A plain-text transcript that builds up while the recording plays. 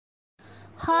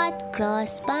Hot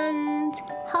cross buns,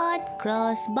 hot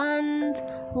cross buns.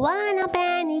 1 a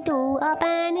penny, 2 a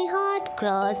penny, hot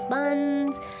cross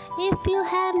buns. If you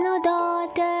have no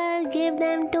daughter, give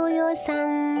them to your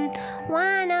son.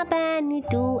 1 a penny,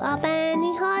 2 a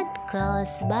penny, hot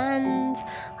cross buns.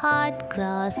 Hot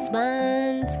cross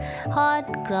buns, hot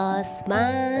cross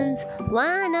buns.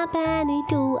 1 a penny,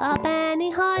 2 a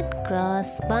penny, hot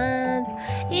cross buns.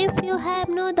 If you have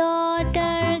no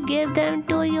daughter, give them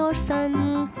to your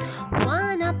son.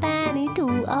 1 a penny,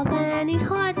 2 a penny,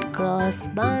 hot cross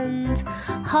buns.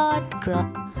 Hot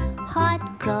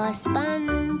cross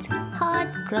buns, hot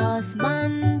cross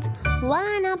buns.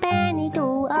 1 a penny,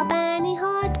 2 a penny,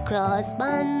 hot cross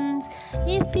buns.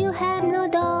 If you have no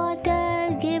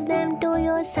daughter, give them to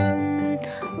your son.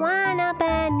 1 a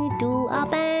penny, 2 a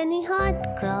penny, hot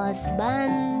cross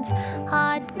buns.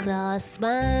 Hot cross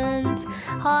buns,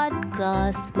 hot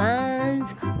cross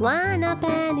buns. 1 a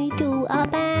penny, 2 a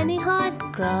penny, hot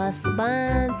cross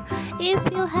buns.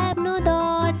 If you have no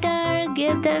daughter,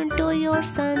 give them to your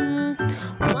son.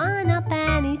 1 a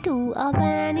penny, 2 a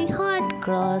penny, hot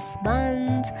cross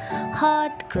buns.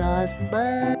 Hot cross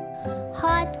buns,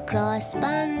 hot cross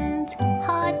buns,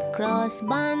 hot cross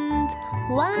buns.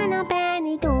 1 a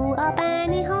penny, 2 a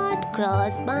penny, hot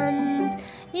cross buns.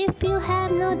 If you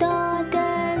have no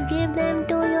daughter, give them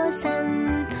to your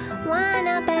son. 1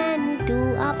 a penny, 2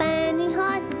 a penny,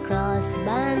 hot cross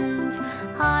buns.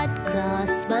 Hot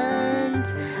cross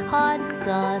buns, hot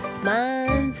cross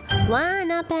buns.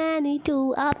 1 a penny,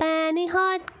 2 a penny,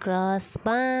 hot cross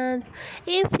buns.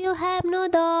 If you have no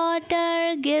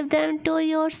daughter, give them to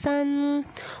your son.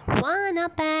 1 a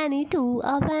penny, 2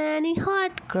 a penny,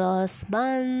 hot cross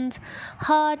buns.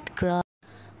 Hot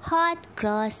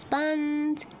cross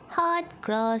buns, hot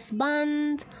cross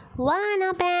buns. 1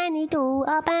 a penny, 2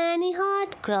 a penny,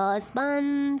 hot cross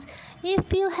buns.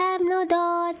 If you have no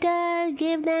daughter,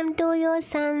 give them to your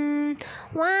son.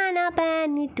 1 a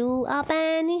penny, 2 a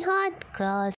penny, hot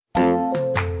cross